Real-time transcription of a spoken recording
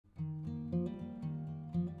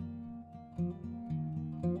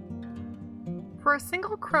For a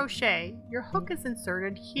single crochet, your hook is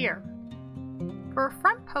inserted here. For a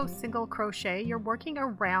front post single crochet, you're working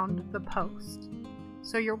around the post.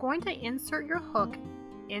 So you're going to insert your hook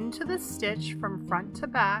into the stitch from front to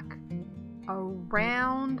back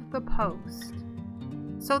around the post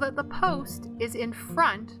so that the post is in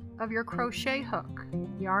front of your crochet hook.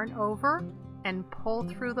 Yarn over and pull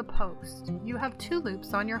through the post. You have 2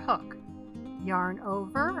 loops on your hook. Yarn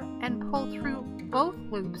over and pull through both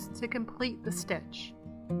loops to complete the stitch.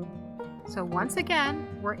 So once again,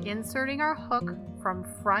 we're inserting our hook from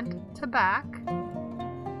front to back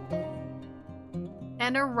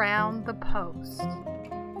and around the post.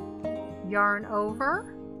 Yarn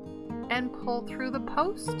over and pull through the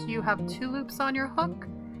post. You have 2 loops on your hook.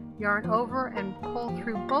 Yarn over and pull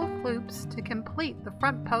through both loops to complete the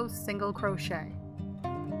front post single crochet.